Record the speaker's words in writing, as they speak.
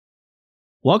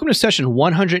Welcome to session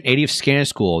 180 of Scanner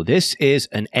School. This is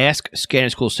an Ask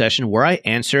Scanner School session where I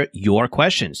answer your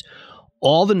questions.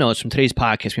 All the notes from today's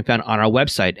podcast can be found on our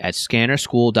website at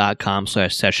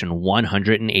scannerschool.com/session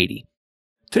 180.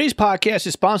 Today's podcast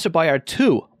is sponsored by our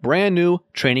two brand new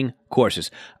training courses.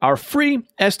 Our free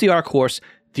SDR course,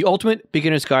 The Ultimate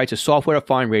Beginner's Guide to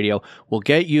Software-Defined Radio, will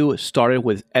get you started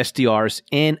with SDRs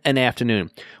in an afternoon.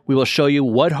 We will show you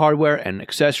what hardware and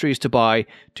accessories to buy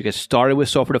to get started with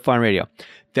software-defined radio.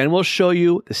 Then we'll show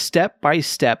you the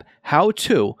step-by-step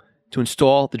how-to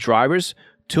install the drivers,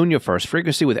 tune your first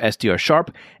frequency with SDR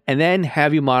Sharp, and then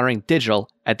have you monitoring digital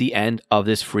at the end of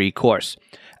this free course.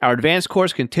 Our advanced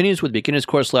course continues with the beginner's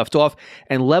course left off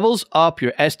and levels up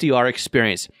your SDR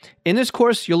experience. In this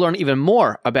course, you'll learn even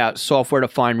more about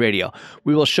software-defined radio.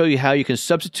 We will show you how you can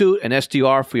substitute an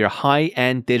SDR for your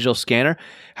high-end digital scanner,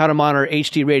 how to monitor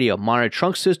HD radio, monitor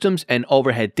trunk systems and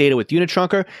overhead data with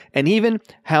Unitrunker, and even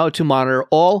how to monitor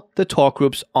all the talk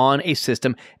groups on a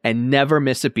system and never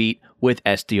miss a beat with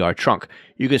SDR Trunk.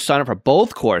 You can sign up for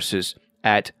both courses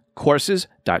at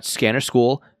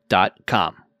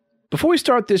courses.scannerschool.com. Before we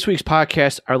start this week's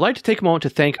podcast, I'd like to take a moment to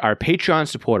thank our Patreon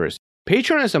supporters.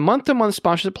 Patreon is a month-to-month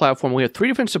sponsorship platform. We have 3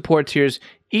 different support tiers,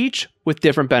 each with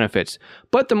different benefits.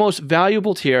 But the most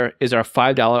valuable tier is our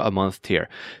 $5 a month tier.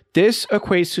 This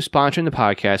equates to sponsoring the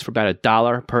podcast for about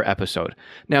 $1 per episode.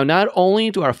 Now, not only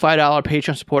do our $5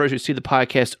 Patreon supporters receive the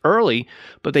podcast early,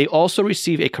 but they also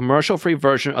receive a commercial-free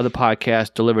version of the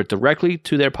podcast delivered directly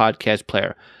to their podcast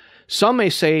player. Some may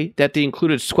say that the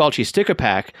included Squelchy sticker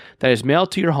pack that is mailed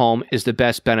to your home is the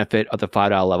best benefit of the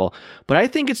 $5 level, but I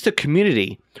think it's the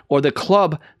community or the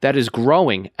club that is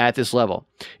growing at this level.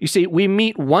 You see, we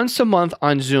meet once a month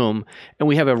on Zoom, and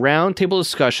we have a roundtable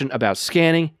discussion about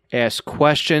scanning, ask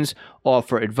questions,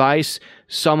 offer advice.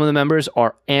 Some of the members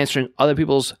are answering other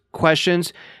people's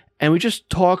questions, and we just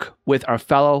talk with our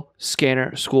fellow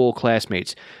Scanner School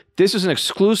classmates. This is an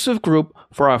exclusive group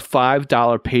for our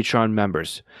 $5 Patreon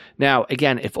members. Now,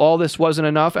 again, if all this wasn't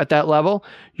enough at that level,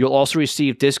 you'll also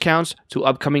receive discounts to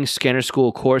upcoming Scanner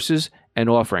School courses and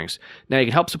offerings. Now, you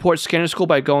can help support Scanner School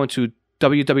by going to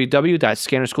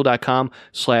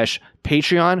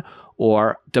www.scannerschool.com/Patreon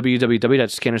or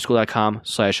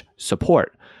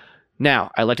www.scannerschool.com/support.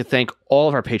 Now, I'd like to thank all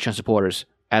of our Patreon supporters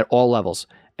at all levels,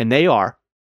 and they are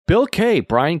Bill K.,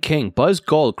 Brian King, Buzz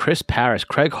Gold, Chris Paris,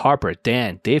 Craig Harper,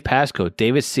 Dan, Dave Pasco,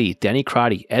 David C., Denny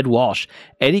Crotty, Ed Walsh,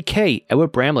 Eddie K.,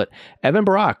 Edward Bramlett, Evan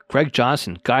Barak, Greg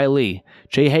Johnson, Guy Lee,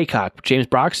 Jay Haycock, James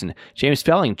Broxson, James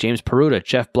Felling, James Peruta,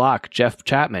 Jeff Block, Jeff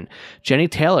Chapman, Jenny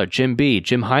Taylor, Jim B.,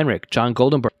 Jim Heinrich, John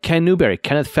Goldenberg, Ken Newberry,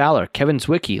 Kenneth Fowler, Kevin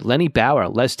Zwicky, Lenny Bauer,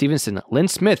 Les Stevenson, Lynn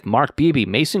Smith, Mark Beebe,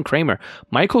 Mason Kramer,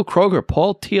 Michael Kroger,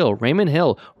 Paul Teal, Raymond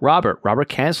Hill, Robert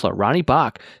Kanzler, Ronnie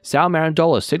Bach, Sal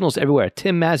Marandola, Signals Everywhere,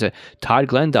 Tim Mazza, Todd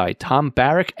Glendy, Tom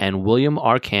Barrick, and William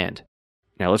Arcand.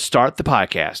 Now let's start the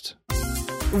podcast.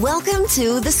 Welcome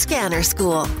to The Scanner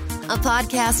School, a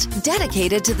podcast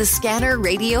dedicated to the scanner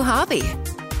radio hobby.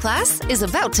 Class is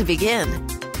about to begin.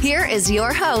 Here is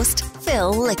your host,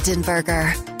 Phil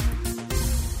Lichtenberger.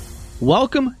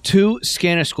 Welcome to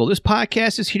Scanner School. This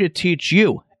podcast is here to teach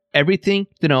you everything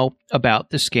to know about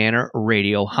the scanner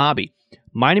radio hobby.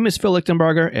 My name is Phil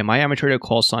Lichtenberger, and my amateur radio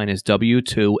call sign is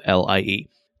W2LIE.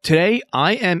 Today,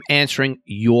 I am answering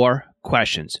your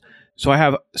questions. So I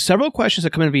have several questions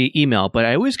that come in via email, but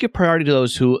I always give priority to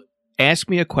those who ask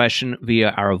me a question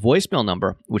via our voicemail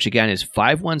number, which again is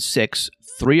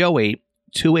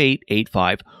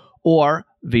 516-308-2885, or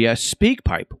via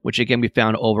SpeakPipe, which again we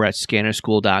found over at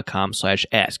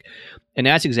scannerschool.com/ask. And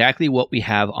that's exactly what we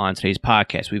have on today's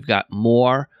podcast. We've got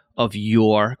more of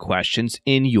your questions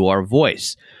in your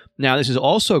voice. Now, this is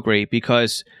also great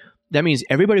because that means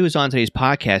everybody who's on today's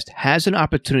podcast has an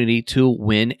opportunity to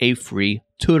win a free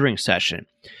tutoring session.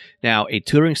 Now, a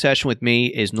tutoring session with me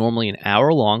is normally an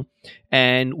hour long,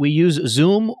 and we use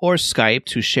Zoom or Skype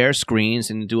to share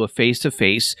screens and do a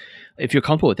face-to-face, if you're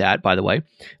comfortable with that, by the way,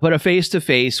 but a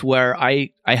face-to-face where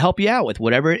I help you out with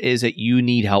whatever it is that you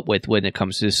need help with when it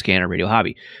comes to the scanner radio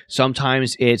hobby.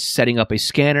 Sometimes it's setting up a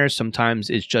scanner, sometimes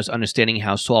it's just understanding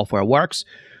how software works,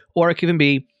 or it can even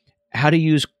be how to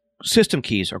use system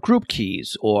keys or group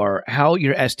keys or how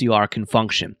your SDR can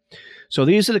function. So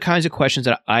these are the kinds of questions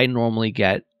that I normally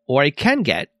get or I can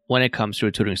get when it comes to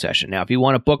a tutoring session. Now, if you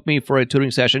want to book me for a tutoring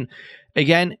session,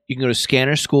 again, you can go to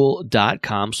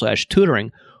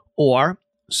scannerschool.com/tutoring or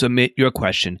submit your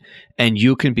question and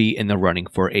you can be in the running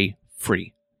for a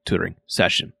free tutoring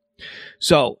session.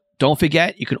 So don't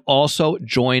forget, you can also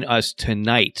join us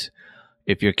tonight.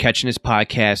 If you're catching this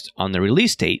podcast on the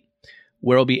release date,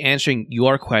 where we'll be answering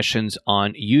your questions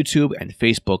on YouTube and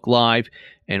Facebook Live,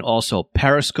 and also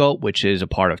Periscope, which is a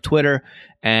part of Twitter,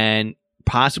 and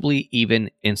possibly even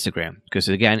Instagram. Because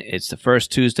again, it's the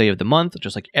first Tuesday of the month.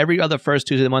 Just like every other first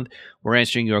Tuesday of the month, we're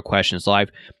answering your questions live.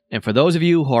 And for those of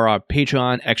you who are our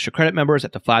Patreon extra credit members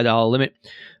at the $5 limit,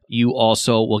 you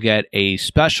also will get a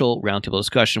special roundtable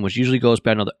discussion, which usually goes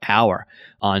about another hour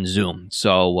on Zoom.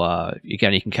 So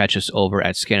again, you can catch us over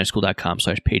at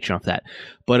scannerschool.com/Patreon for that.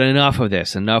 But enough of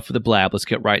this, enough of the blab. Let's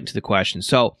get right into the question.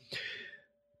 So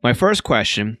my first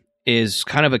question is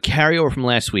kind of a carryover from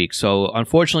last week. So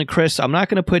unfortunately, Chris, I'm not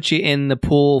going to put you in the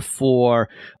pool for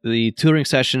the tutoring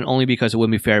session only because it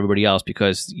wouldn't be fair to everybody else,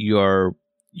 because you'd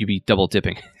be double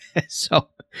dipping.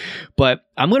 But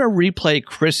I'm going to replay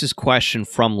Chris's question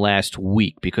from last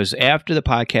week, because after the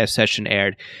podcast session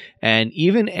aired, and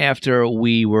even after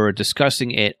we were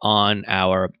discussing it on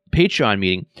our Patreon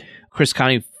meeting, Chris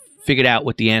kind of figured out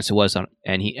what the answer was,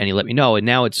 and he let me know. And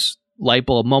now it's light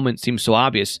bulb moment, seems so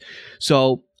obvious.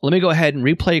 So let me go ahead and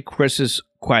replay Chris's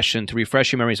question to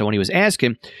refresh your memories on what he was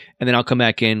asking, and then I'll come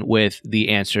back in with the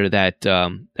answer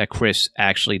that Chris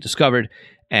actually discovered,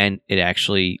 and it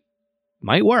actually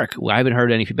might work. I haven't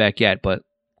heard any feedback yet, but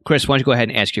Chris, why don't you go ahead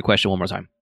and ask your question one more time?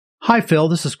 Hi, Phil.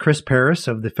 This is Chris Paris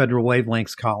of the Federal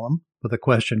Wavelengths column with a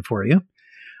question for you.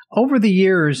 Over the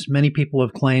years, many people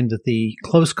have claimed that the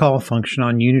close call function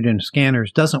on Uniden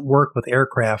scanners doesn't work with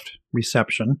aircraft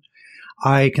reception.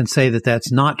 I can say that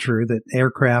that's not true, that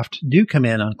aircraft do come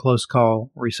in on close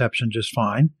call reception just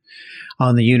fine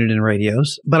on the Uniden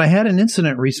radios. But I had an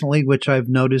incident recently which I've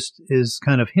noticed is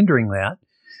kind of hindering that.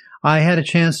 I had a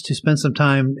chance to spend some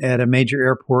time at a major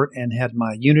airport and had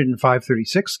my Uniden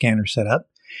 536 scanner set up,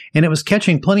 and it was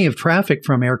catching plenty of traffic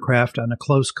from aircraft on a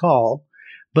close call,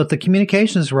 but the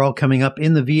communications were all coming up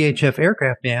in the VHF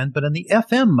aircraft band, but in the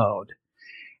FM mode.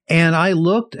 And I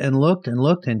looked and looked and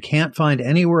looked and can't find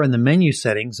anywhere in the menu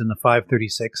settings in the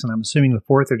 536, and I'm assuming the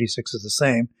 436 is the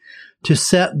same, to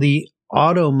set the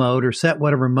auto mode or set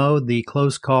whatever mode the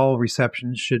close call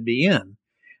reception should be in.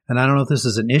 And I don't know if this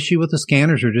is an issue with the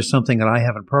scanners or just something that I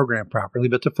haven't programmed properly,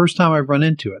 but the first time I've run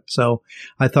into it. So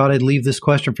I thought I'd leave this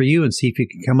question for you and see if you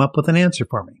can come up with an answer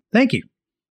for me. Thank you.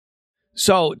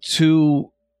 So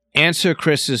to answer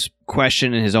Chris's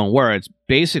question in his own words,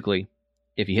 basically,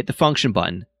 if you hit the function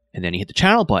button and then you hit the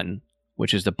channel button,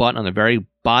 which is the button on the very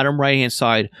bottom right-hand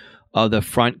side of the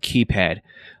front keypad,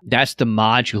 that's the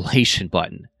modulation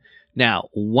button. Now,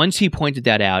 once he pointed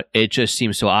that out, it just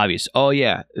seems so obvious. Oh,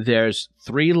 yeah, there's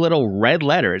 3 little red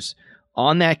letters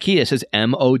on that key that says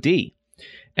MOD.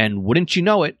 And wouldn't you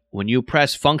know it, when you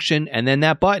press function and then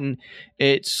that button,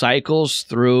 it cycles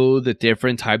through the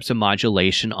different types of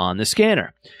modulation on the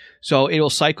scanner. So it will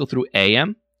cycle through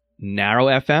AM, narrow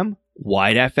FM,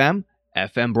 wide FM,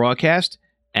 FM broadcast,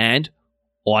 and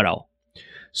auto.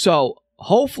 So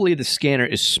hopefully the scanner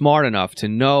is smart enough to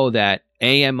know that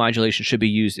AM modulation should be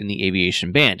used in the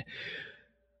aviation band.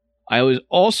 I was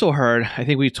also heard, I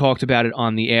think we talked about it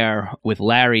on the air with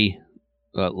Larry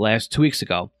 2 weeks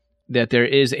ago, that there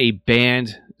is a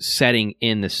band setting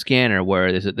in the scanner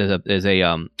where there's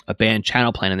a band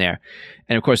channel plan in there.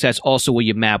 And of course, that's also where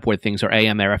you map where things are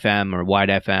AM, FM, or wide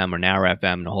FM, or narrow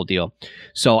FM, and the whole deal.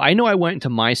 So I know I went into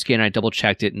my scanner, I double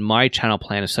checked it, and my channel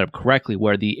plan is set up correctly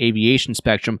where the aviation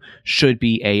spectrum should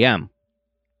be AM.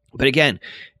 But again,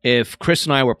 if Chris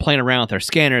and I were playing around with our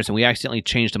scanners and we accidentally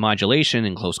changed the modulation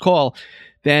in close call,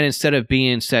 then instead of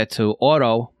being set to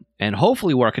auto and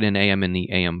hopefully working in AM in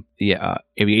the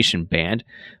aviation band,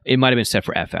 it might have been set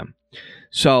for FM.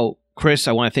 So, Chris,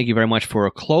 I want to thank you very much for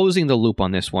closing the loop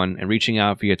on this one and reaching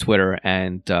out via Twitter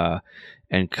and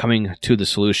coming to the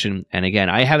solution. And again,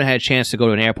 I haven't had a chance to go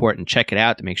to an airport and check it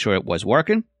out to make sure it was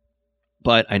working.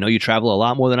 But I know you travel a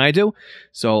lot more than I do,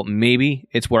 so maybe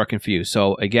it's working for you.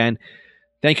 So again,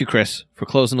 thank you, Chris, for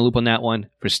closing the loop on that one,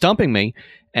 for stumping me,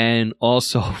 and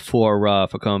also for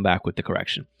coming back with the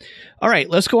correction. All right,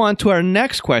 let's go on to our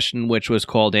next question, which was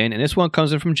called in, and this one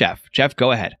comes in from Jeff. Jeff,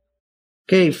 go ahead.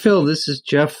 Okay, Phil, this is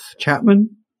Jeff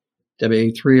Chapman,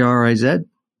 WA3RIZ,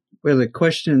 with a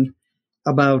question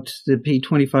about the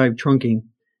P25 trunking.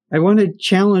 I want to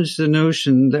challenge the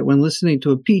notion that when listening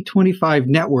to a P25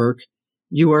 network,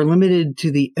 you are limited to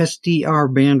the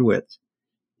SDR bandwidth.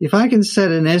 If I can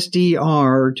set an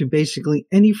SDR to basically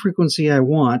any frequency I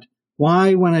want,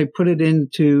 why, when I put it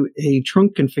into a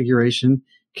trunk configuration,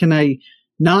 can I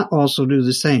not also do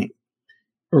the same?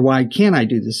 Or why can't I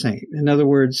do the same? In other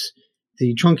words,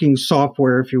 the trunking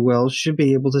software, if you will, should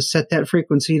be able to set that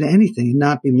frequency to anything and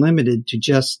not be limited to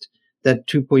just that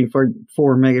 2.4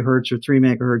 megahertz or 3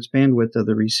 megahertz bandwidth of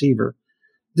the receiver.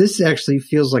 this actually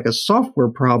feels like a software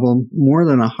problem more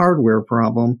than a hardware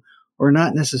problem, or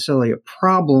not necessarily a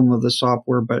problem of the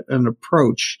software, but an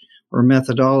approach or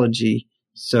methodology.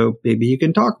 So maybe you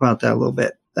can talk about that a little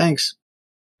bit. Thanks.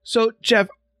 So, Jeff,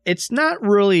 it's not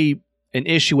really an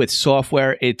issue with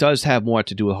software. It does have more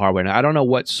to do with hardware. Now, I don't know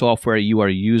what software you are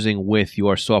using with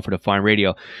your software-defined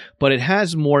radio, but it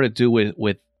has more to do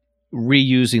with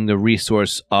reusing the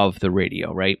resource of the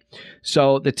radio, right?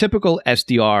 So the typical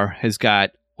SDR has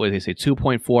got, what do they say,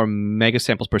 2.4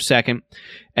 megasamples per second,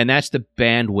 and that's the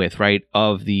bandwidth, right,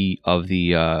 of the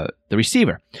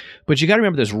receiver. But you got to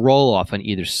remember there's roll-off on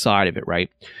either side of it, right?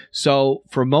 So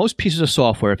for most pieces of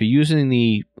software, if you're using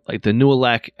the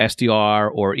Newelec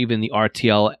SDR or even the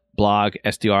RTL blog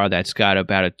SDR that's got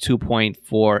about a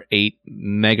 2.48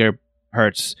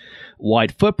 megahertz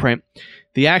wide footprint,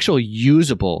 the actual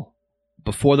usable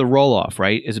before the roll-off,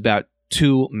 right, is about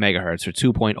 2 megahertz or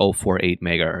 2.048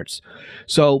 megahertz.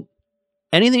 So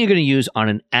anything you're going to use on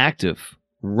an active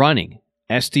running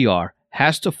SDR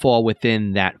has to fall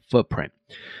within that footprint.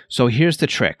 So here's the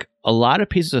trick. A lot of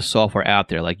pieces of software out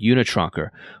there like Unitrunker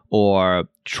or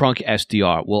Trunk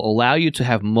SDR will allow you to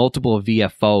have multiple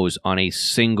VFOs on a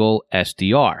single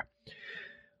SDR.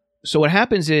 So what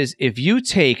happens is if you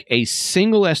take a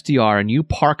single SDR and you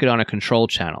park it on a control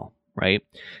channel, right,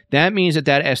 that means that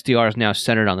SDR is now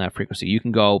centered on that frequency. You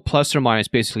can go plus or minus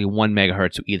basically 1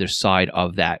 megahertz to either side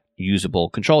of that usable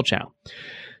control channel.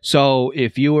 So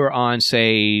if you were on,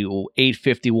 say,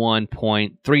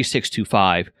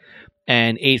 851.3625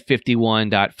 and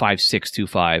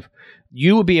 851.5625,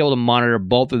 you would be able to monitor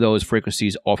both of those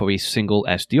frequencies off of a single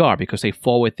SDR because they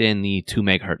fall within the 2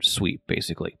 megahertz sweep,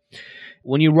 basically.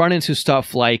 When you run into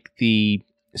stuff like the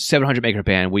 700 megahertz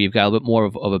band, where you've got a little bit more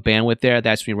of a bandwidth there,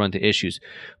 that's when you run into issues.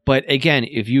 But again,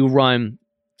 if you run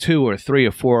 2 or 3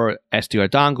 or 4 SDR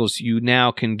dongles, you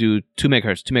now can do 2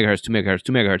 megahertz, 2 megahertz, 2 megahertz,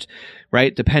 2 megahertz,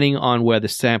 right? Depending on where the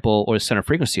sample or the center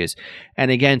frequency is.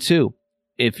 And again, too,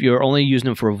 if you're only using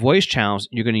them for voice channels,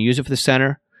 you're going to use it for the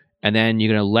center, and then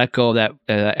you're going to let go of that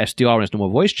SDR when there's no more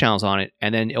voice channels on it,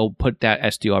 and then it'll put that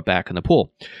SDR back in the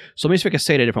pool. So let me see if I can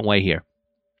say it a different way here.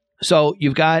 So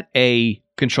you've got a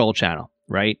control channel,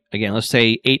 right? Again, let's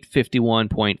say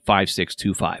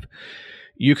 851.5625.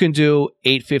 You can do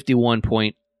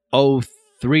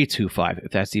 851.0325,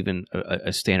 if that's even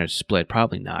a standard split.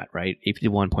 Probably not, right?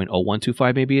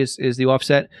 851.0125 maybe is the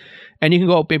offset. And you can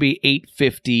go maybe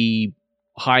 850,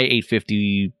 high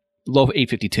 850, low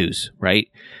 852s, right?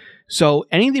 So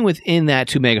anything within that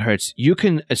 2 megahertz, you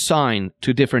can assign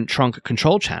to different trunk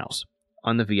control channels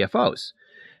on the VFOs,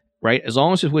 right? As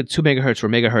long as it's with 2 megahertz or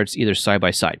megahertz either side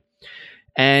by side.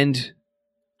 And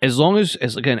as long as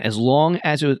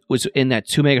it was in that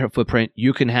 2 megahertz footprint,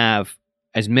 you can have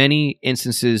as many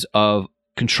instances of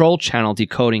control channel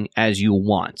decoding as you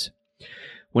want.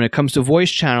 When it comes to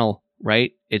voice channel,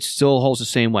 right, it still holds the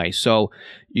same way. So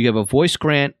you have a voice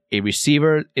grant, a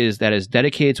receiver that is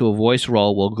dedicated to a voice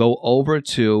role will go over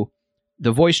to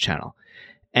the voice channel,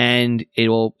 and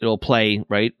it'll play,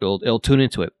 right? It'll tune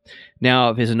into it. Now,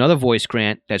 if there's another voice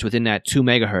grant that's within that 2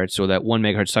 megahertz or that 1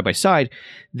 megahertz side by side,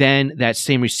 then that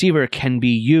same receiver can be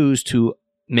used to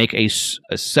make a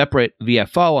separate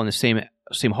VFO on the same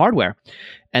hardware,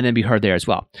 and then be heard there as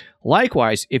well.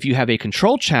 Likewise, if you have a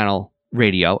control channel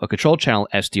radio, a control channel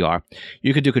SDR,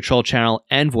 you could do control channel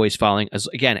and voice filing, as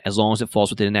long as it falls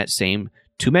within that same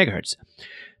 2 megahertz.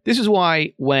 This is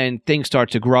why when things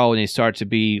start to grow and they start to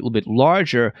be a little bit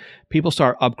larger, people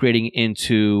start upgrading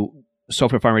into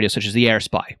software-defined radios such as the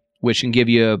AirSpy, which can give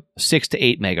you 6 to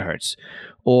 8 megahertz,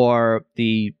 or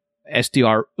the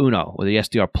SDR Uno or the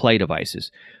SDR Play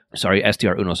devices. Sorry,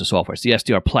 SDR Uno is the software. It's the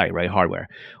SDR Play, right, hardware.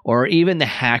 Or even the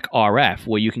Hack RF,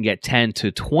 where you can get 10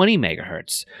 to 20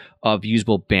 megahertz of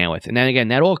usable bandwidth. And then again,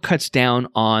 that all cuts down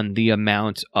on the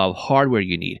amount of hardware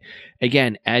you need.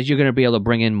 Again, as you're going to be able to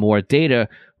bring in more data,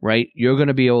 right, you're going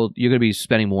to be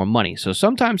spending more money. So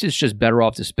sometimes it's just better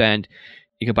off to spend.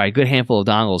 You could buy a good handful of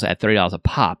dongles at $30 a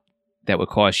pop that would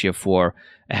cost you for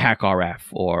a Hack RF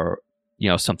or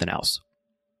something else.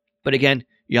 But again,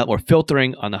 you got more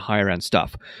filtering on the higher end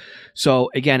stuff.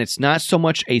 So again, it's not so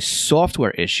much a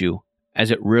software issue as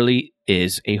it really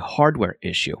is a hardware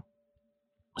issue.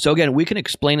 So again, we can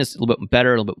explain this a little bit better,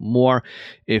 a little bit more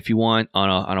if you want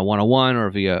on a one-on-one or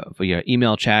via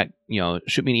email chat.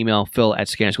 Shoot me an email,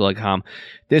 phil@scannerschool.com.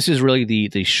 This is really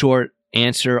the short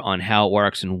answer on how it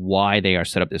works and why they are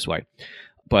set up this way.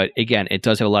 But again, it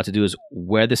does have a lot to do with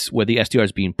where the SDR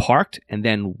is being parked, and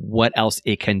then what else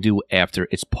it can do after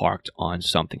it's parked on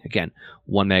something. Again,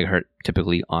 1 megahertz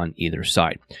typically on either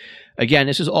side. Again,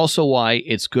 this is also why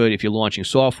it's good if you're launching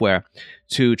software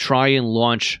to try and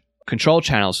launch control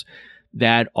channels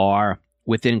that are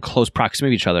within close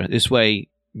proximity of each other. This way,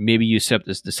 maybe you set up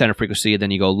the center frequency and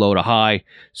then you go low to high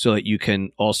so that you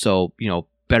can also,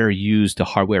 better use the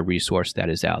hardware resource that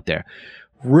is out there.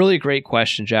 Really great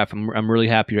question, Jeff. I'm really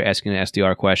happy you're asking an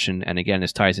SDR question. And again,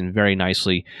 this ties in very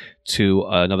nicely to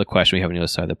another question we have on the other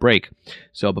side of the break.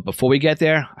 But before we get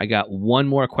there, I got one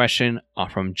more question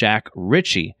from Jack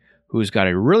Ritchie, who's got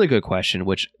a really good question,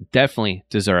 which definitely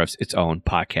deserves its own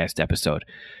podcast episode.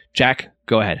 Jack,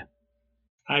 go ahead.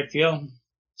 Hi, Phil.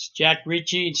 It's Jack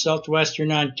Ritchie in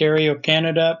southwestern Ontario,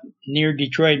 Canada, near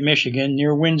Detroit, Michigan,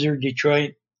 near Windsor,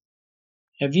 Detroit.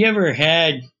 Have you ever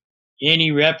had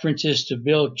any references to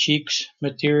Bill Cheek's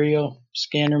material,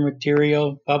 scanner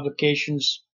material,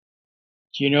 publications?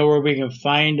 Do you know where we can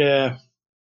find a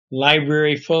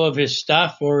library full of his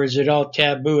stuff, or is it all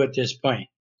taboo at this point?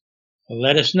 Well,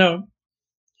 let us know.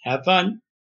 Have fun.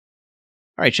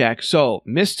 All right, Jack. So,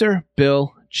 Mr.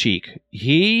 Bill Cheek,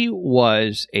 he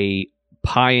was a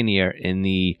pioneer in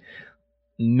the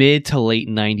mid to late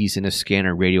 90s in the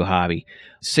scanner radio hobby.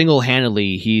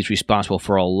 Single-handedly, he's responsible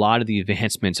for a lot of the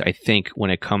advancements, I think,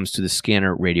 when it comes to the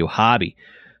scanner radio hobby.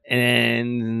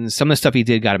 And some of the stuff he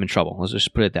did got him in trouble. Let's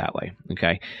just put it that way,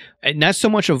 okay? And not so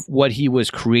much of what he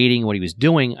was creating, what he was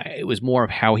doing. It was more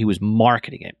of how he was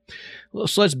marketing it.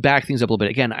 So let's back things up a little bit.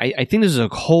 Again, I think this is a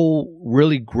whole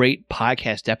really great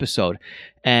podcast episode.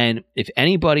 And if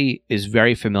anybody is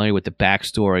very familiar with the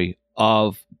backstory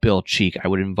of Bill Cheek, I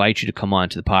would invite you to come on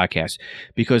to the podcast,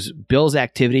 because Bill's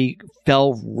activity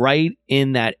fell right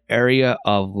in that area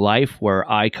of life where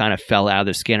I kind of fell out of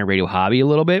the scanner radio hobby a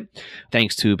little bit,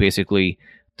 thanks to basically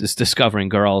just discovering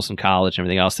girls in college and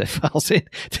everything else that falls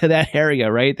into that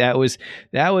area, right? That was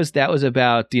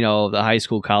about, the high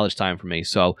school, college time for me.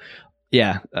 So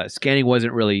yeah, scanning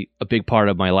wasn't really a big part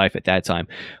of my life at that time,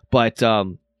 but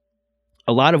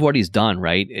a lot of what he's done,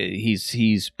 right?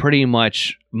 He's pretty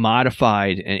much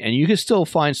modified, and you can still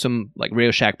find some like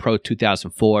Radio Shack Pro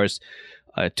 2004s,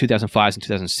 2005s, and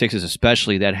 2006s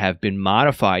especially, that have been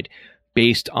modified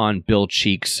based on Bill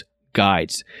Cheek's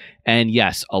guides. And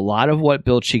yes, a lot of what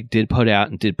Bill Cheek did put out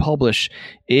and did publish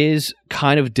is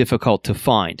kind of difficult to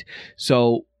find.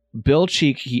 So Bill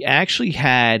Cheek, he actually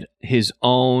had his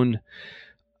own,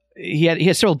 he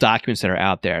has several documents that are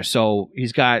out there. So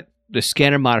he's got the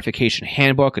Scanner Modification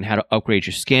Handbook on how to upgrade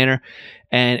your scanner.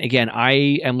 And again,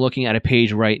 I am looking at a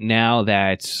page right now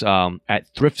that's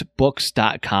at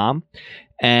thriftbooks.com,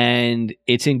 and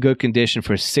it's in good condition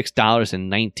for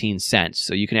 $6.19.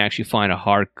 So you can actually find a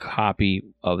hard copy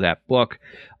of that book.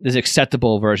 There's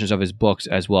acceptable versions of his books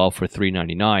as well for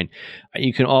 $3.99.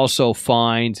 You can also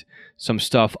find some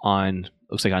stuff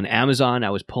looks like on Amazon. I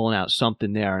was pulling out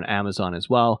something there on Amazon as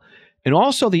well. And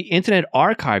also the Internet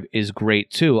Archive is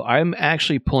great too. I'm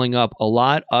actually pulling up a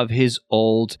lot of his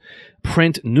old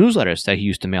print newsletters that he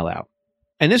used to mail out.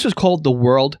 And this was called the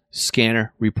World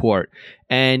Scanner Report.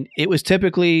 And it was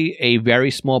typically a very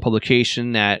small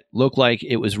publication that looked like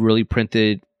it was really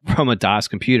printed from a DOS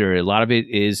computer. A lot of it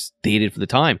is dated for the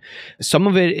time. Some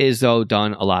of it is, though,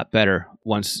 done a lot better.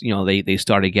 Once they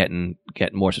started getting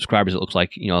more subscribers, it looks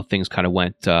like things kind of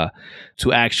went to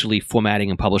actually formatting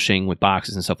and publishing with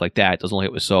boxes and stuff like that. It doesn't look like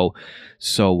it was so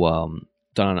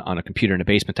done on a computer in a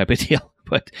basement type of deal.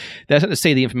 But that's not to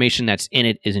say the information that's in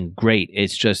it isn't great.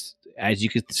 It's just, as you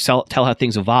can tell how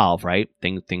things evolve, right?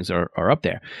 Things are up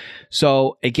there.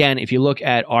 So again, if you look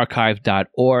at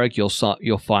archive.org,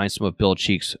 you'll find some of Bill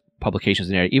Cheek's publications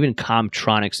in there. Even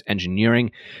Comtronics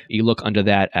Engineering, you look under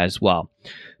that as well.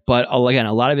 But again,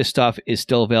 a lot of his stuff is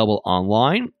still available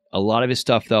online. A lot of his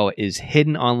stuff, though, is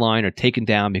hidden online or taken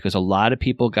down because a lot of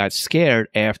people got scared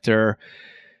after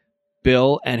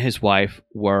Bill and his wife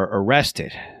were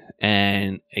arrested.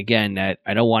 And again, that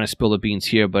I don't want to spill the beans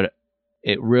here, but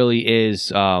it really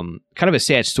is kind of a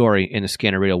sad story in the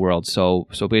scanner radio world. So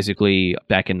basically,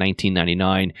 back in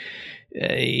 1999,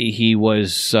 he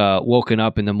was woken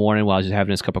up in the morning while he was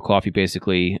having his cup of coffee,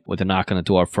 basically with a knock on the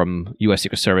door from U.S.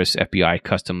 Secret Service, FBI,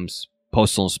 Customs,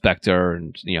 Postal Inspector,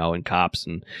 and cops.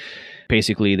 And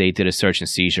basically, they did a search and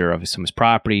seizure of some of his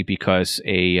property because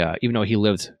even though he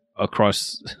lived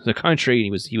across the country,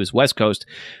 he was West Coast,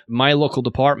 my local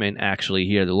department, actually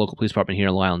here, the local police department here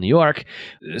in Long Island, New York,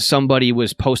 somebody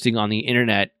was posting on the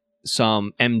internet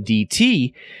some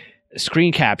MDT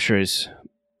screen captures,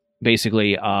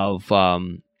 basically of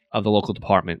the local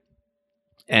department,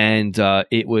 and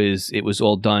it was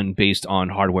all done based on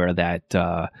hardware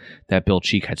that Bill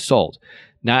Cheek had sold.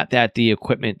 Not that the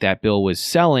equipment that Bill was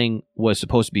selling was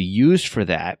supposed to be used for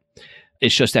that.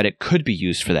 It's just that it could be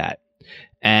used for that.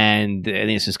 And I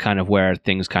think this is kind of where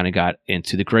things kind of got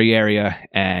into the gray area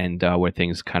and where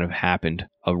things kind of happened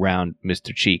around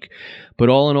Mr. Cheek. But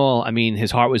all in all, I mean, his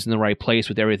heart was in the right place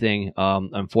with everything.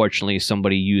 Unfortunately,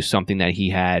 somebody used something that he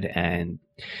had, and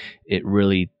it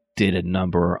really did a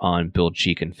number on Bill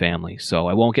Cheek and family. So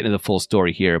I won't get into the full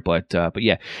story here, but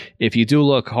yeah, if you do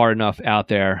look hard enough out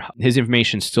there, his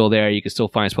information's still there. You can still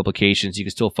find his publications. You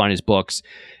can still find his books.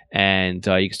 And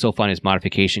you can still find his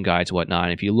modification guides and whatnot.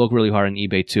 And if you look really hard on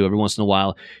eBay too, every once in a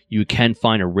while, you can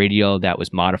find a radio that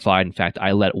was modified. In fact,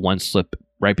 I let one slip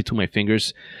right between my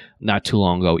fingers not too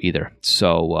long ago either.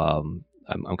 So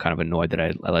I'm kind of annoyed that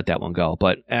I let that one go.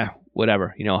 But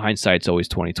whatever. You know, hindsight's always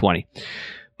 20/20.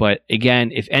 But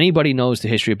again, if anybody knows the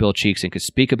history of Bill Cheeks and could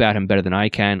speak about him better than I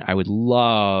can, I would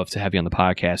love to have you on the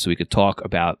podcast so we could talk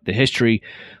about the history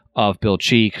of Bill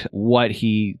Cheek, what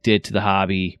he did to the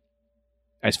hobby,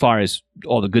 as far as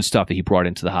all the good stuff that he brought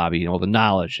into the hobby, and all the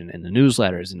knowledge and the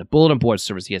newsletters and the bulletin board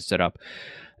service he had set up.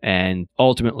 And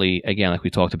ultimately, again, like we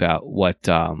talked about, what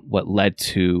led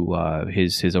to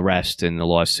his arrest and the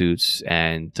lawsuits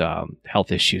and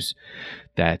health issues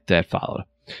that followed.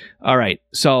 All right.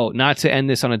 So not to end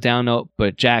this on a down note,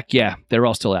 but Jack, yeah, they're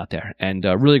all still out there. And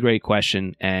a really great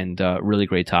question and really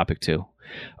great topic too.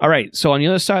 All right. So on the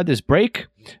other side of this break,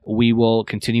 we will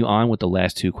continue on with the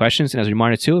last two questions. And as a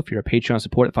reminder too, if you're a Patreon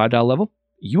support at $5 level,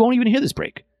 you won't even hear this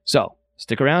break. So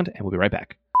stick around and we'll be right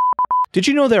back. Did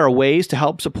you know there are ways to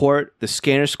help support the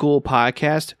Scanner School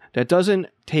podcast that doesn't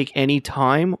take any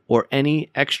time or any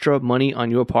extra money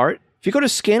on your part? If you go to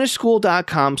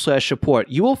scannerschool.com/support,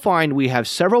 you will find we have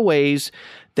several ways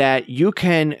that you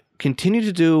can continue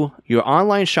to do your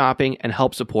online shopping and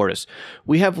help support us.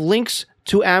 We have links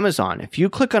to Amazon. If you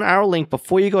click on our link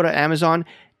before you go to Amazon,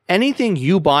 anything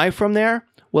you buy from there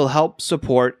will help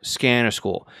support Scanner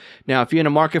School. Now, if you're in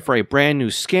the market for a brand new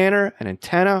scanner, an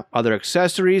antenna, other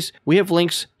accessories, we have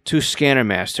links to Scanner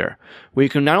Master, where you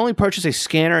can not only purchase a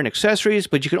scanner and accessories,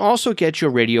 but you can also get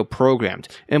your radio programmed.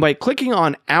 And by clicking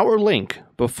on our link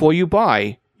before you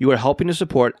buy, you are helping to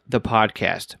support the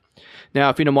podcast. Now,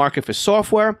 if you're in the market for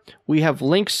software, we have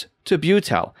links to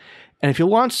Butel. And if you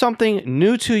want something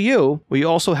new to you, we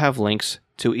also have links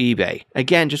to eBay.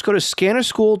 Again, just go to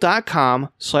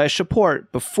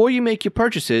scannerschool.com/support before you make your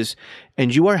purchases,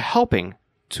 and you are helping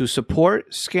to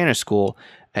support Scanner School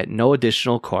at no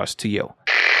additional cost to you.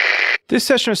 This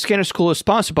session of Scanner School is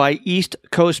sponsored by East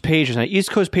Coast Pagers. Now,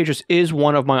 East Coast Pagers is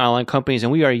one of my online companies,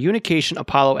 and we are a Unication,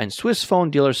 Apollo, and Swiss phone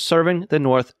dealers serving the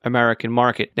North American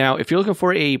market. Now, if you're looking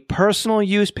for a personal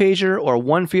use pager or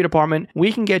one for your department,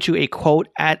 we can get you a quote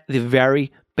at the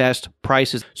very best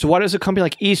prices. So why does a company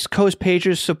like East Coast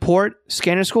Pagers support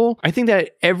Scanner School? I think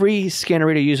that every scanner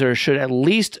radio user should at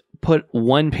least put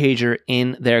one pager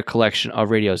in their collection of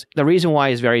radios. The reason why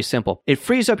is very simple. It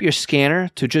frees up your scanner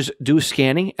to just do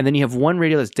scanning, and then you have one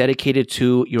radio that's dedicated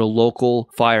to your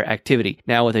local fire activity.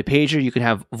 Now, with a pager, you can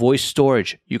have voice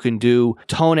storage. You can do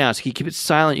tone outs. You can keep it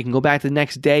silent. You can go back the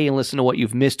next day and listen to what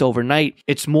you've missed overnight.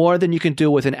 It's more than you can do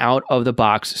with an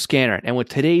out-of-the-box scanner. And with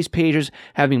today's pagers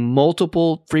having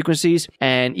multiple frequencies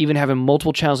and even having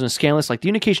multiple channels in a scan list, like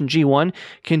the Unication G1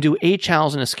 can do 8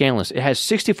 channels in a scan list. It has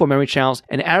 64 memory channels,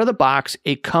 and out of the box,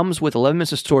 it comes with 11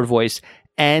 minutes of stored voice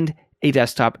and a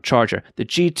desktop charger. The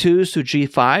G2s to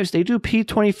G5s, they do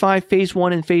P25 Phase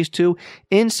 1 and Phase 2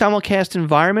 in simulcast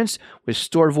environments with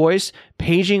stored voice,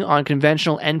 paging on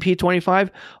conventional NP25.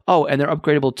 Oh, and they're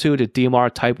upgradable too to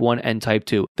DMR Type 1 and Type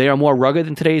 2. They are more rugged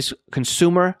than today's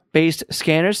consumer-based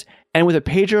scanners. And with a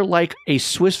pager like a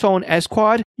Swiss Phone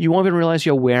S-Quad, you won't even realize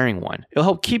you're wearing one. It'll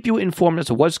help keep you informed as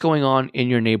to what's going on in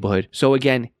your neighborhood. So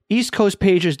again,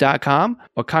 eastcoastpagers.com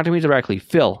or contact me directly,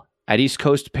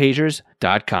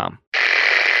 phil@eastcoastpagers.com.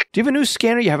 Do you have a new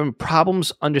scanner? You're having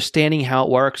problems understanding how it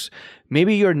works?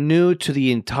 Maybe you're new to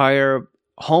the entire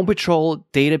Home Patrol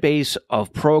database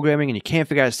of programming and you can't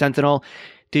figure out Sentinel.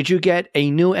 Did you get a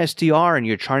new SDR and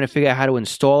you're trying to figure out how to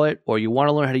install it? Or you want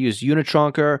to learn how to use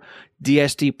Unitrunker,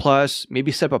 DSD Plus,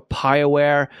 maybe set up a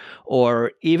PieAware,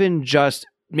 or even just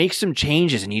make some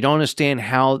changes and you don't understand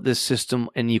how the system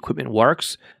and the equipment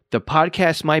works? The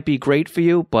podcast might be great for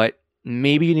you, but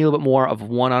maybe you need a little bit more of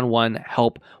one-on-one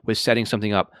help with setting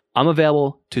something up. I'm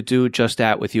available to do just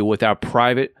that with you with our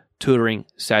private tutoring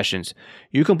sessions.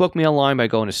 You can book me online by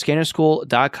going to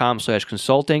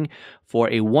scannerschool.com/consulting for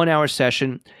a 1-hour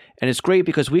session. And it's great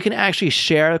because we can actually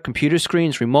share computer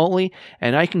screens remotely,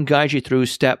 and I can guide you through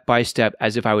step by step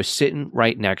as if I was sitting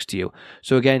right next to you.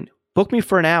 So again, book me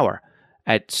for an hour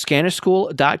at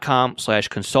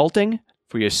scannerschool.com/consulting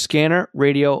for your scanner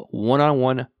radio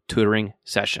one-on-one tutoring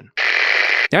session.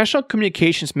 National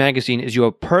Communications Magazine is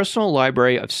your personal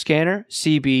library of scanner,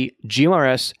 CB,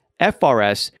 GMRS,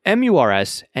 FRS,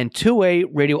 MURS, and two-way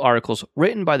radio articles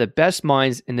written by the best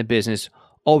minds in the business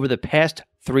over the past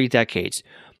 3 decades.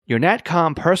 Your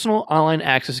NatCom personal online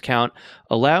access account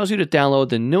allows you to download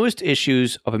the newest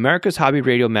issues of America's Hobby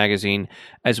Radio magazine,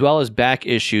 as well as back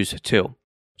issues too.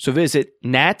 So visit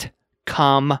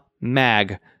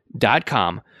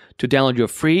natcommag.com to download your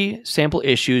free sample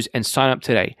issues and sign up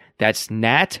today. That's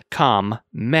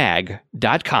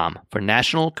natcommag.com for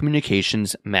National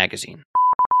Communications Magazine.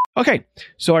 Okay,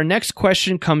 so our next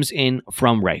question comes in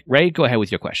from Ray. Ray, go ahead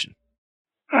with your question.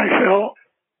 Hi, Phil.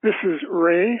 This is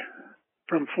Ray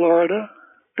from Florida,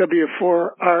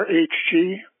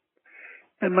 W4RHG.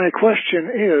 And my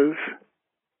question is,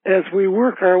 as we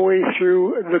work our way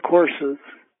through the courses,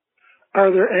 are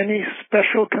there any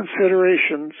special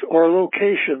considerations or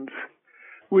locations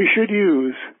we should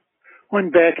use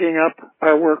when backing up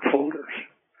our work folders?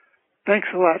 Thanks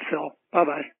a lot, Phil.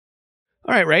 Bye-bye.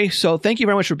 All right, Ray. So thank you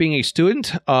very much for being a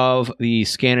student of the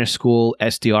Scanner School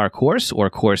SDR course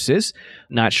or courses.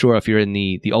 Not sure if you're in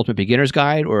the Ultimate Beginner's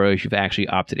Guide or if you've actually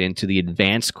opted into the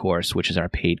Advanced course, which is our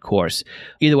paid course.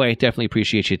 Either way, definitely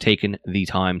appreciate you taking the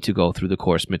time to go through the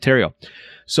course material.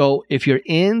 So if you're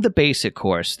in the basic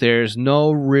course, there's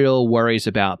no real worries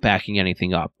about backing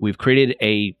anything up. We've created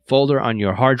a folder on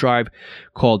your hard drive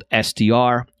called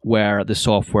SDR where the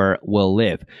software will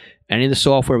live. Any of the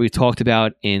software we talked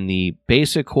about in the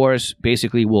basic course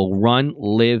basically will run,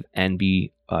 live, and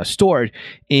be stored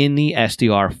in the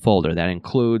SDR folder. That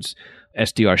includes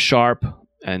SDR Sharp,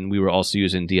 and we were also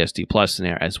using DSD Plus in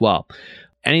there as well.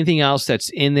 Anything else that's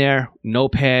in there,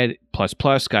 Notepad++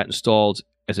 got installed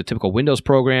as a typical Windows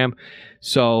program,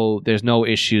 so there's no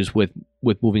issues with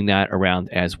moving that around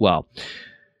as well.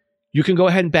 You can go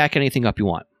ahead and back anything up you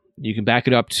want. You can back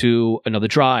it up to another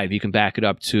drive. You can back it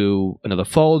up to another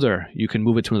folder. You can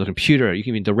move it to another computer. You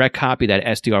can even direct copy that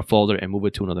SDR folder and move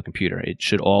it to another computer. It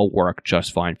should all work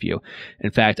just fine for you. In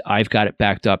fact, I've got it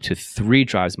backed up to 3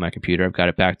 drives in my computer. I've got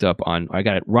it backed up I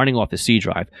got it running off the C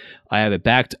drive. I have it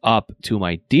backed up to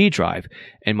my D drive,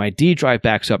 and my D drive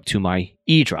backs up to my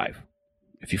E drive,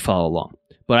 if you follow along.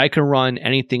 But I can run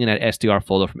anything in that SDR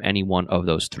folder from any one of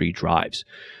those 3 drives.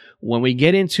 When we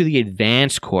get into the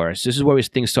advanced course, this is where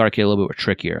things start to get a little bit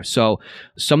trickier. So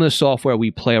some of the software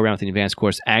we play around with in the advanced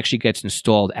course actually gets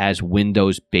installed as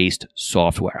Windows-based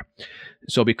software.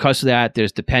 So because of that,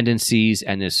 there's dependencies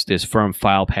and there's firm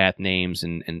file path names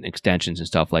and extensions and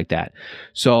stuff like that.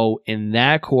 So in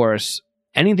that course,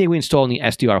 anything we install in the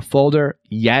SDR folder,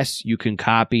 yes, you can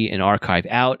copy and archive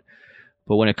out.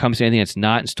 But when it comes to anything that's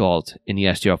not installed in the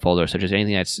SDR folder, such as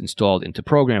anything that's installed into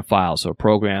program files or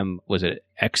program, was it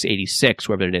x86,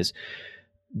 wherever it is,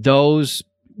 those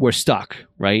were stuck,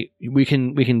 right? We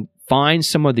can find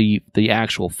some of the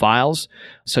actual files,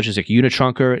 such as like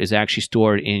Unitrunker is actually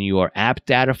stored in your app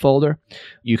data folder.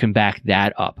 You can back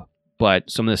that up. But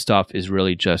some of the stuff is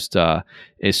really just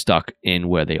is stuck in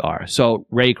where they are. So,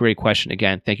 Ray, great question.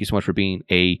 Again, thank you so much for being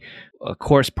a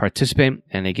course participant.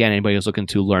 And again, anybody who's looking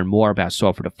to learn more about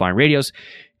software-defined radios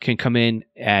can come in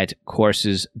at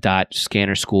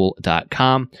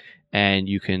courses.scannerschool.com, and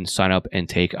you can sign up and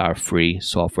take our free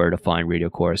software-defined radio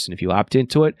course. And if you opt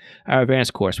into it, our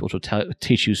advanced course, which will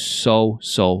teach you so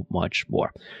much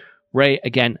more. Ray,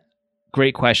 again,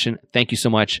 great question. Thank you so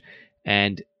much.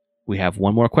 And we have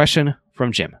one more question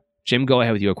from Jim. Jim, go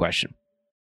ahead with your question.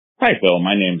 Hi, Phil.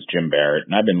 My name's Jim Barrett,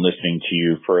 and I've been listening to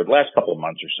you for the last couple of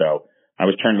months or so. I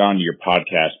was turned on to your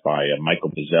podcast by Michael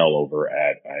Bizzell over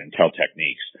at Intel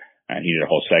Techniques, and he did a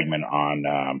whole segment on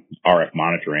RF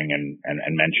monitoring and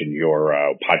mentioned your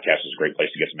podcast is a great place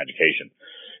to get some education.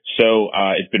 So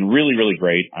it's been really, really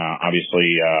great.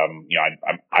 Obviously, I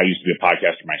used to be a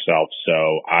podcaster myself,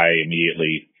 so I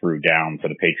immediately threw down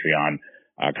for the Patreon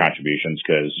contributions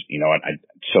because,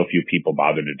 so few people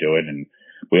bother to do it, and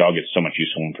we all get so much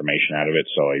useful information out of it.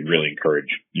 So I really encourage,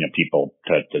 people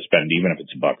to spend, even if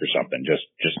it's $1 or something, just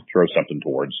throw something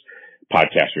towards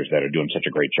podcasters that are doing such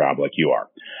a great job like you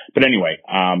are. But anyway,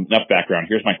 enough background.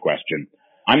 Here's my question.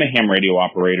 I'm a ham radio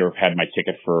operator. I've had my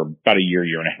ticket for about a year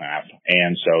and a half.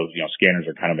 And so, scanners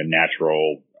are kind of a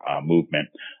natural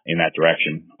movement in that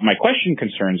direction. My question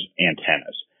concerns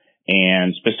antennas.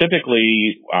 And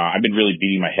specifically, I've been really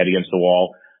beating my head against the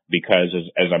wall because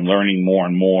as I'm learning more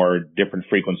and more, different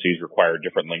frequencies require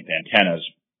different length antennas.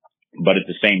 But at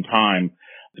the same time,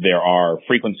 there are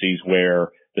frequencies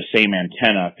where the same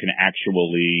antenna can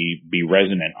actually be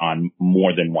resonant on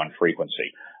more than one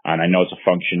frequency. And I know it's a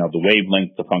function of the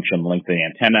wavelength, the function of the length of the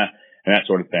antenna, and that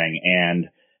sort of thing. And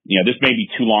This may be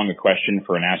too long a question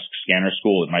for an Ask Scanner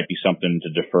School. It might be something to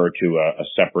defer to a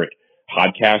separate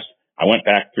podcast. I went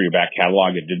back through your back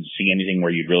catalog and didn't see anything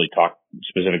where you'd really talk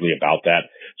specifically about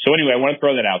that. So anyway, I want to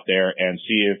throw that out there and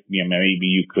see if maybe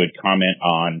you could comment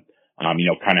on,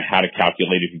 kind of how to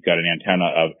calculate if you've got an antenna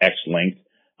of X length.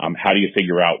 How do you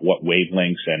figure out what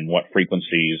wavelengths and what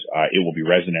frequencies it will be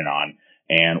resonant on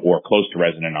or close to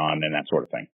resonant on and that sort of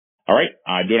thing. All right.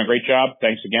 Doing a great job.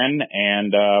 Thanks again.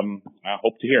 And I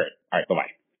hope to hear it. All right.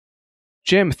 Bye-bye.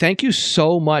 Jim, thank you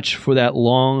so much for that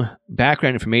long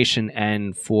background information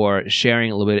and for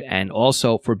sharing a little bit and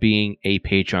also for being a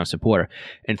Patreon supporter.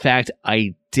 In fact,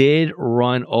 I did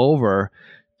run over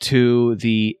to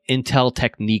the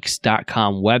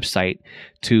inteltechniques.com website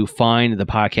to find the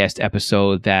podcast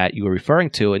episode that you were referring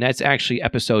to, and that's actually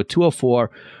episode 204,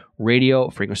 radio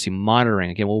frequency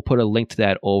monitoring. Again, we'll put a link to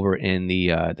that over in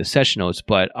the session notes.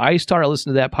 But I started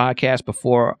listening to that podcast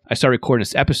before I started recording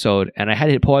this episode, and I had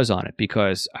to hit pause on it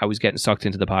because I was getting sucked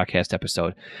into the podcast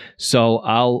episode. So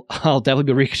I'll definitely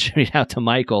be reaching out to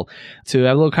Michael to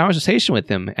have a little conversation with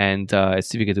him and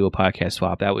see if we could do a podcast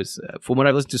swap. That was, from what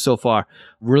I've listened to so far,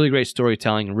 really great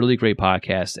storytelling, really great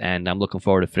podcast, and I'm looking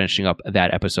forward to finishing up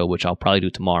that episode, which I'll probably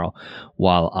do tomorrow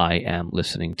while I am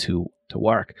listening to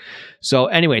work. So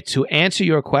anyway, to answer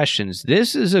your questions,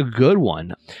 this is a good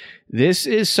one. This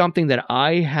is something that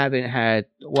I haven't had,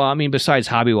 besides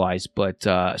hobby-wise, but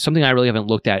something I really haven't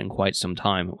looked at in quite some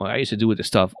time. I used to do with this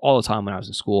stuff all the time when I was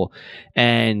in school,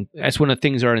 and that's one of the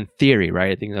things that are in theory,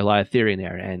 right? I think there's a lot of theory in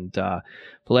there, and for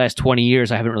the last 20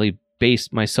 years, I haven't really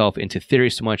based myself into theory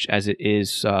so much as it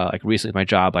is like recently my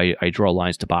job, I draw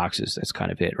lines to boxes. That's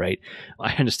kind of it, right?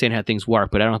 I understand how things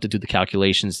work, but I don't have to do the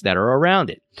calculations that are around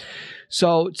it.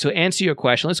 So to answer your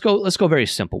question, let's go very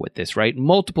simple with this, right?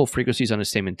 Multiple frequencies on the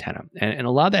same antenna. And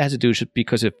a lot of that has to do just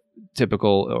because of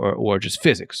typical or just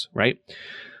physics, right?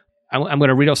 I'm going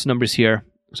to read off some numbers here.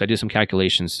 So I did some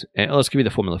calculations, and let's give you the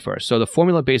formula first. So the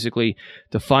formula basically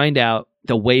to find out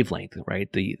the wavelength, right?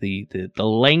 The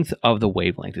length of the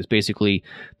wavelength is basically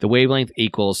the wavelength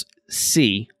equals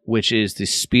C, which is the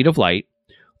speed of light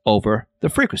over the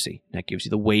frequency. That gives you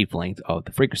the wavelength of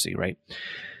the frequency, right?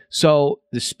 So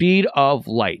the speed of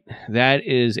light, that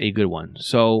is a good one.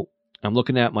 So I'm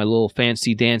looking at my little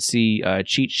fancy dancy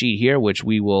cheat sheet here, which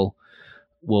we'll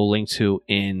link to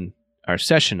in our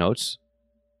session notes.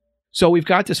 So we've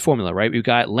got this formula, right? We've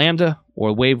got lambda,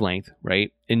 or wavelength,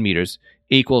 right, in meters,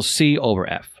 equals C over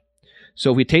F.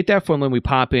 So if we take that formula and we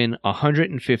pop in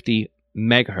 150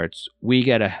 megahertz, we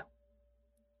get a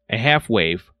half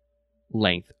wave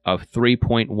length of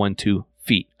 3.12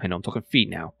 feet. I know I'm talking feet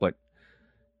now, but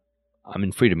I'm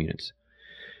in freedom units.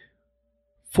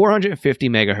 450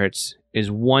 megahertz is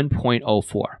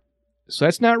 1.04. So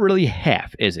that's not really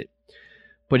half, is it?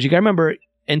 But you got to remember,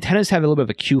 antennas have a little bit of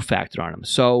a Q factor on them.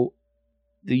 So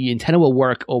the antenna will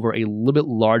work over a little bit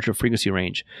larger frequency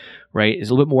range, right?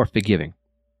 It's a little bit more forgiving.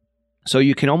 So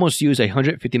you can almost use a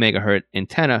 150 megahertz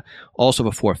antenna also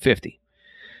for 450.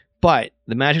 But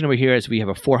the magic number here is we have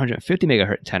a 450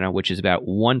 megahertz antenna, which is about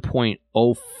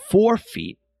 1.04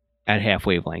 feet at half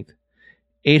wavelength.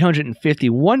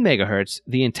 851 megahertz,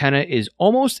 the antenna is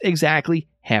almost exactly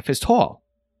half as tall,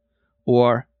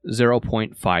 or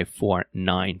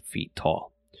 0.549 feet tall.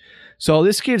 So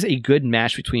this gives a good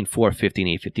match between 450 and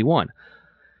 851.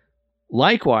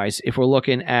 Likewise, if we're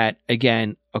looking at,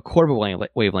 again, a quarter of a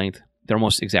wavelength, they're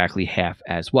almost exactly half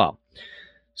as well.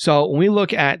 So when we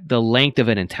look at the length of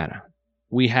an antenna,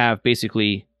 we have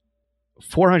basically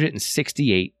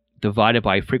 468 divided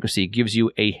by frequency gives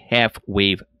you a half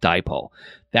wave dipole.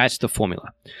 That's the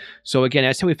formula. So again,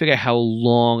 that's how we figure out how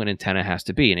long an antenna has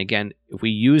to be. And again, if we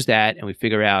use that and we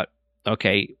figure out,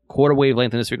 okay, quarter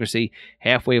wavelength on this frequency,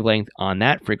 half wavelength on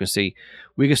that frequency,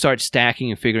 we can start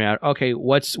stacking and figuring out, okay,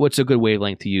 what's a good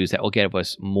wavelength to use that will give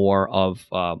us more of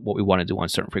what we want to do on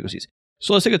certain frequencies.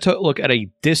 So let's take a look at a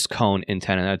disc cone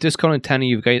antenna. Now, disc cone antenna,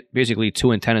 you've got basically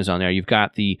two antennas on there. You've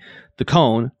got the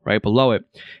cone right below it,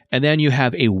 and then you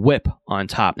have a whip on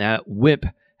top. Now, that whip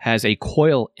has a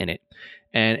coil in it,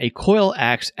 and a coil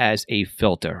acts as a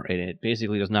filter. Right? It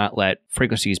basically does not let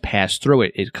frequencies pass through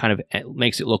it. It kind of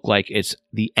makes it look like it's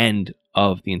the end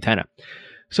of the antenna.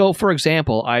 So, for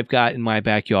example, I've got in my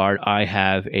backyard, I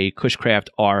have a Cushcraft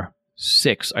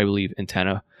R6, I believe,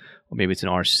 antenna, or maybe it's an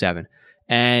R7.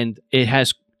 And it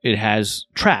has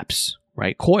traps,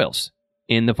 right, coils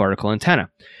in the vertical antenna.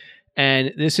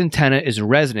 And this antenna is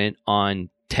resonant on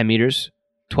 10 meters,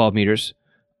 12 meters,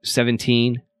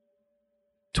 17,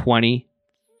 20,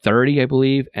 30, I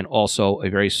believe, and also a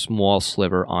very small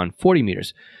sliver on 40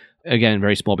 meters. Again,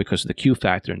 very small because of the Q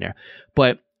factor in there.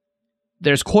 But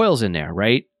there's coils in there,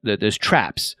 right? There's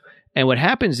traps. And what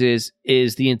happens is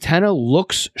the antenna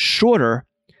looks shorter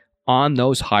on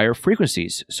those higher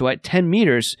frequencies. So at 10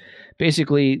 meters,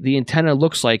 basically the antenna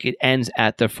looks like it ends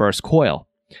at the first coil.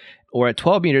 Or at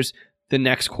 12 meters, the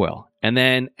next coil. And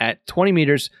then at 20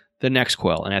 meters, the next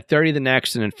coil. And at 30, the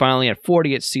next. And then finally at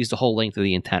 40, it sees the whole length of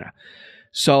the antenna.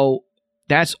 So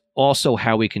that's also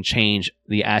how we can change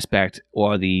the aspect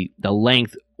or the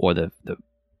length or the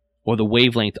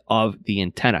wavelength of the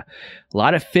antenna. A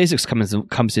lot of physics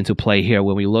comes into play here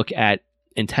when we look at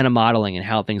antenna modeling and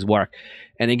how things work.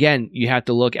 And again, you have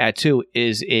to look at too,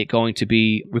 is it going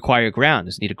to require ground?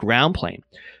 Does it need a ground plane?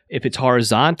 If it's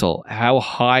horizontal, how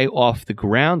high off the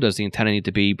ground does the antenna need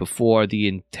to be before the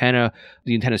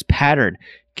antenna's pattern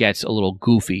gets a little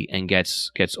goofy and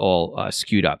gets all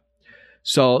skewed up?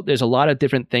 So there's a lot of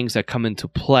different things that come into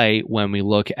play when we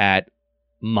look at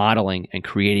modeling and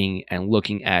creating and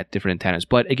looking at different antennas.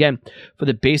 But again, for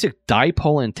the basic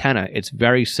dipole antenna, it's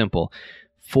very simple.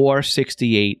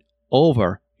 468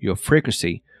 over your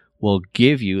frequency will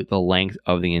give you the length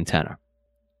of the antenna.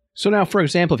 So now, for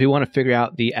example, if you want to figure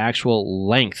out the actual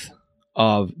length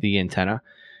of the antenna,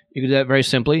 you can do that very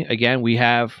simply. Again, we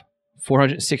have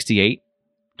 468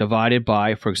 divided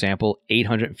by, for example,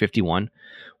 851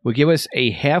 will give us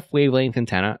a half wavelength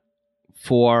antenna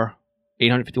for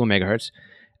 851 megahertz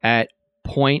at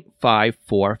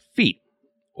 0.54 feet,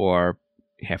 or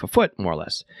half a foot, more or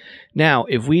less. Now,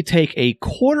 if we take a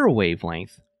quarter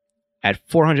wavelength at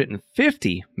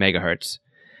 450 megahertz,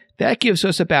 that gives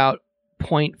us about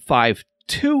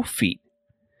 0.52 feet.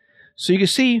 So you can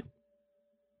see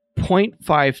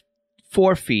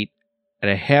 0.54 feet at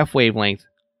a half wavelength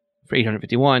for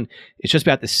 851 is just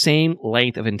about the same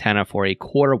length of antenna for a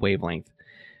quarter wavelength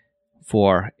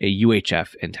for a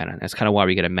UHF antenna. That's kind of why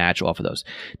we get a match off of those.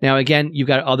 Now, again, you've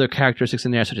got other characteristics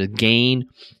in there such as gain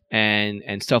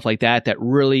and stuff like that that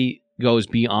really goes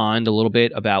beyond a little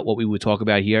bit about what we would talk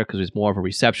about here because it's more of a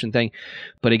reception thing.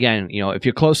 But again, if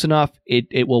you're close enough,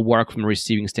 it will work from a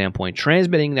receiving standpoint.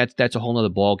 Transmitting, that's a whole nother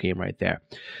ball game right there.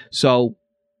 So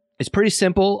it's pretty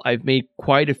simple. I've made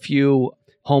quite a few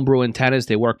homebrew antennas.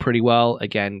 They work pretty well.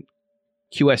 Again,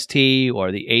 QST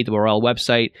or the ARRL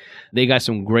website, they got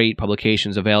some great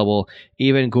publications available.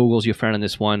 Even Google's your friend on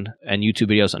this one, and YouTube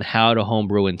videos on how to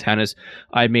homebrew antennas.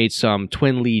 I made some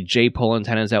twin lead J-pole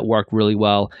antennas that work really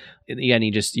well. Again,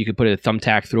 you could put a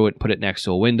thumbtack through it and put it next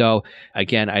to a window.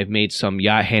 Again, I've made some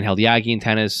handheld Yagi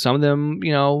antennas. Some of them,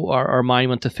 are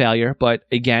monument to failure. But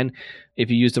again, if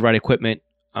you use the right equipment,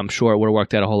 I'm sure it would have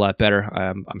worked out a whole lot better.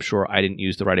 I'm sure I didn't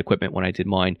use the right equipment when I did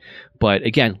mine. But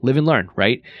again, live and learn,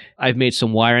 right? I've made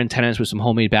some wire antennas with some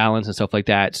homemade balance and stuff like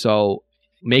that. So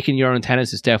making your own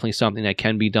antennas is definitely something that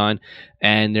can be done.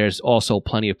 And there's also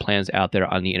plenty of plans out there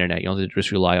on the internet. You don't have to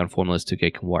just rely on formulas to get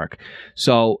it can work.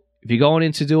 So if you're going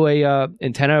in to do an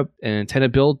antenna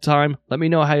build time, let me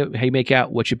know how you make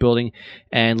out what you're building,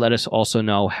 and let us also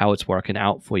know how it's working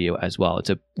out for you as well. It's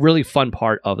a really fun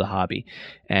part of the hobby,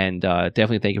 and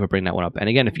definitely thank you for bringing that one up. And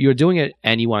again, if you're doing it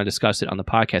and you want to discuss it on the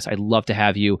podcast, I'd love to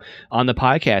have you on the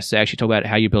podcast to actually talk about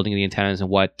how you're building the antennas and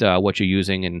what you're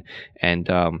using and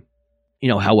how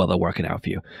well they're working out for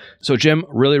you. So Jim,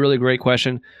 really, really great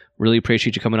question. Really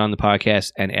appreciate you coming on the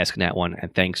podcast and asking that one,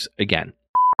 and thanks again.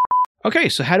 Okay,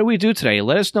 so how do we do today?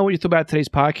 Let us know what you thought about today's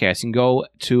podcast. You can go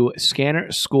to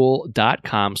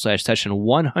scannerschool.com/session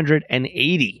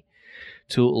 180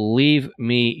 to leave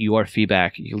me your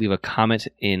feedback. You can leave a comment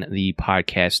in the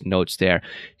podcast notes there.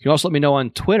 You can also let me know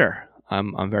on Twitter.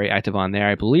 I'm very active on there.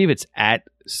 I believe it's at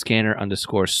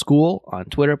 @scanner_school on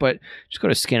Twitter, but just go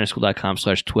to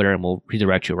scannerschool.com/Twitter and we'll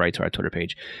redirect you right to our Twitter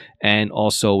page. And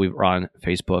also we're on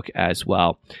Facebook as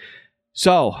well.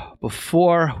 So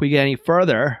before we get any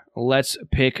further, let's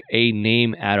pick a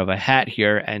name out of a hat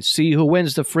here and see who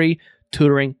wins the free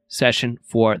tutoring session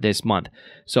for this month.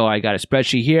 So I got a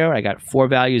spreadsheet here. I got 4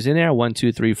 values in there, 1,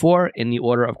 2, 3, 4, in the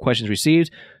order of questions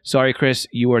received. Sorry, Chris,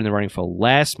 you were in the running for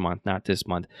last month, not this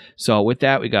month. So with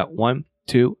that, we got 1,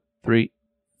 2, 3,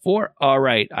 4. All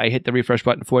right, I hit the refresh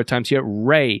button 4 times here.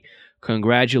 Ray,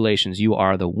 congratulations. You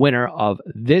are the winner of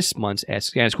this month's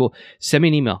Ask Scanner School. Send me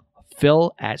an email.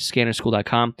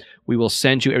 Phil@scannerschool.com. We will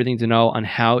send you everything to know on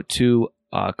how to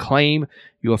claim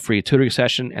your free tutoring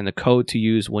session and the code to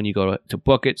use when you go to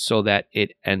book it so that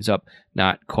it ends up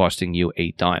not costing you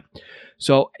a dime.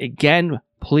 So again,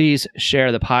 please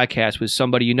share the podcast with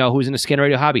somebody you know who's in the Scanner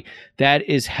Radio hobby. That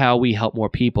is how we help more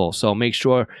people. So make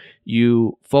sure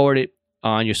you forward it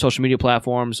on your social media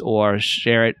platforms or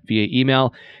share it via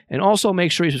email. And also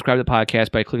make sure you subscribe to the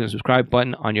podcast by clicking the subscribe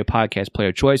button on your podcast player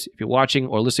of choice. If you're watching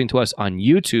or listening to us on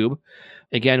YouTube,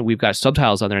 Again, we've got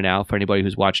subtitles on there now for anybody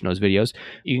who's watching those videos.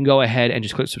 You can go ahead and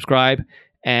just click subscribe,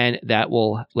 and that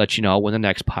will let you know when the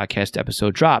next podcast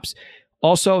episode drops.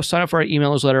 Also, sign up for our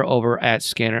email newsletter over at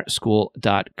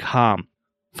scannerschool.com.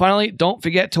 Finally, don't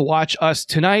forget to watch us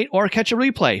tonight or catch a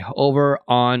replay over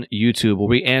on YouTube where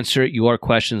we answer your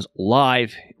questions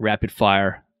live, rapid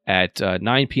fire, at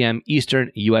 9 p.m.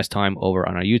 Eastern U.S. time over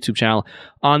on our YouTube channel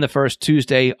on the first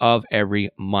Tuesday of every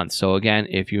month. So again,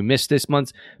 if you missed this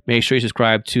month, make sure you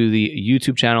subscribe to the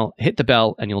YouTube channel, hit the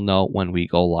bell, and you'll know when we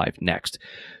go live next.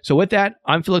 So with that,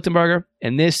 I'm Phil Lichtenberger,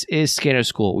 and this is Scanner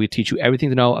School. We teach you everything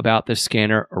to know about the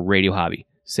scanner radio hobby.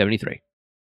 73.